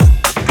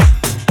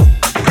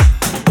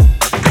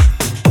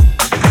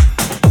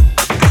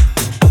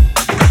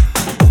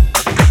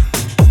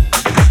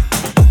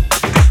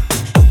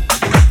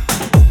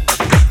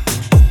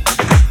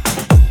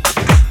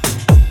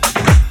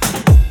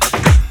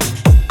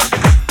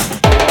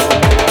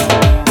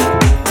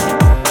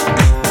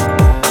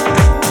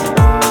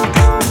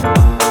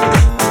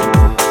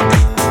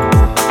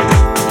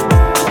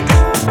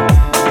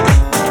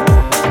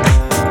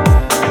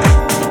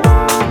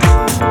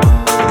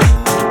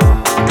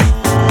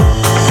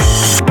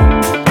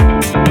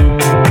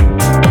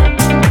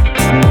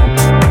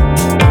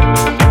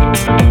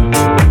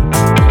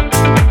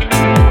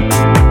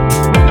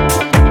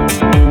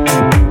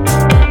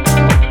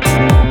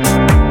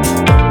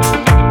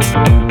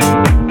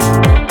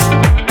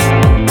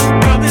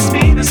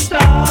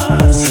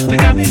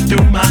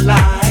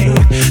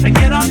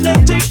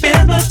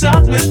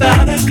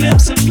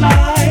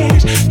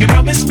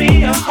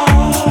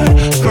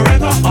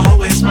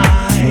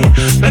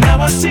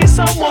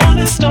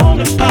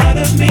stolen part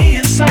of me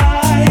inside.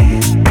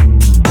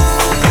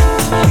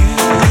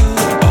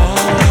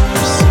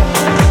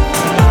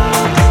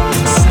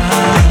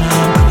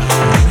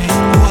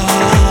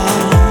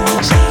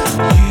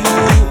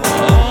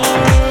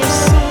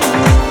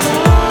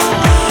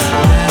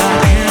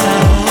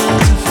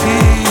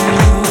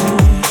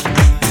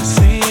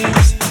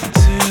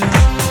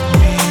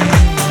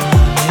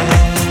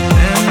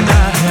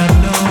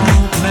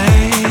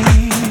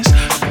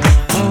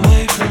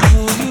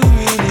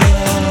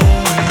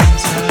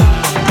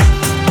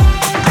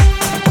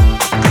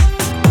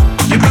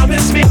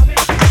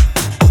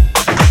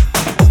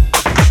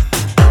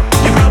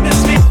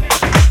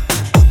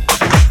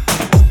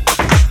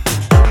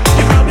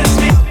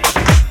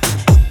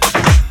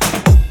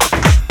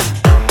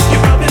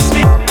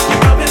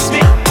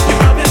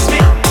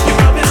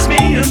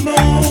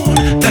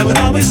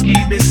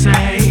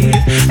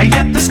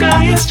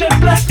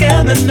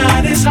 The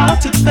night is hard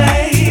to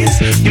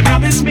face. You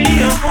promised me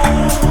a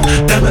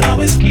home that would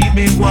always keep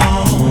me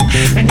warm,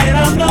 and yet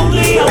I'm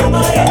lonely on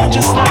my own,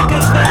 just like a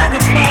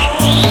vagabond.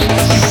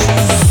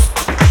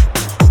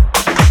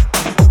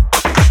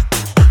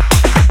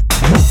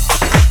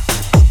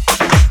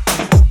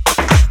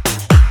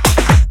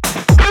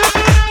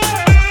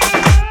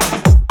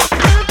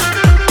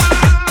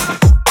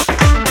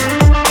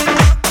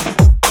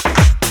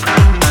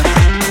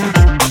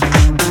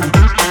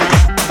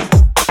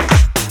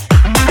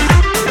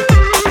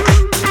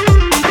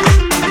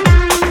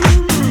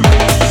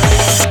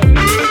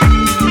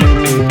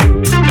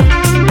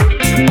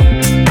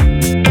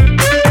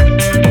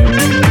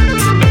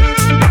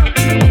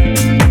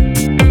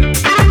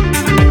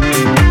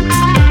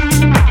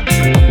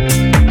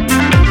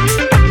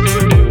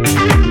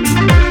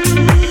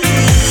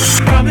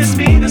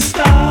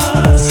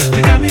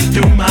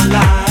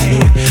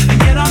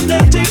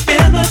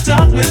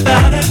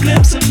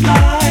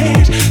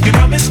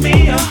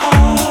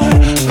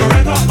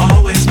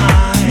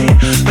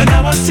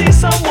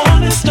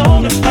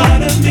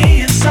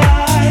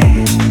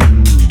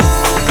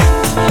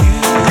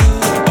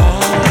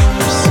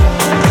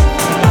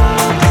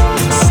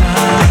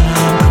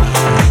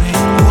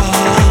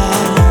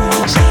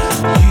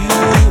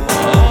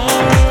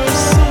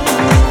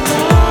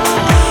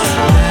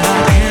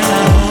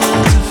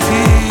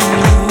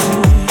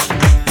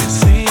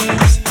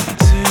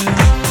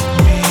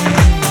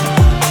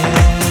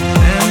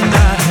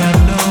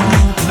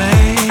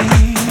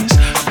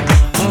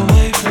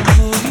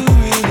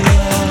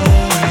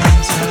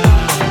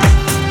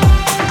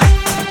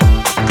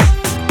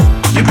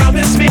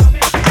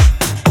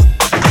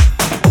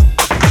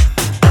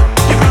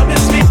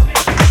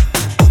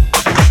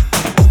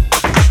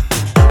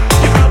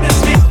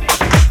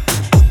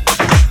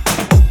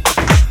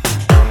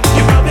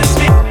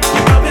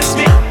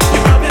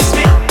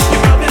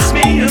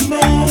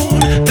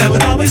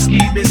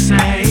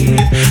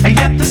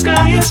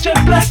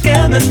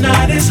 The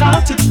night is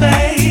hard to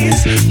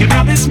face. You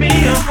promised me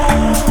a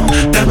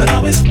home that would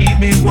always keep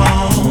me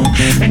warm,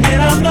 and yet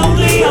I'm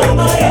lonely on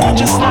my own,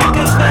 just like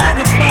a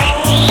vagabond.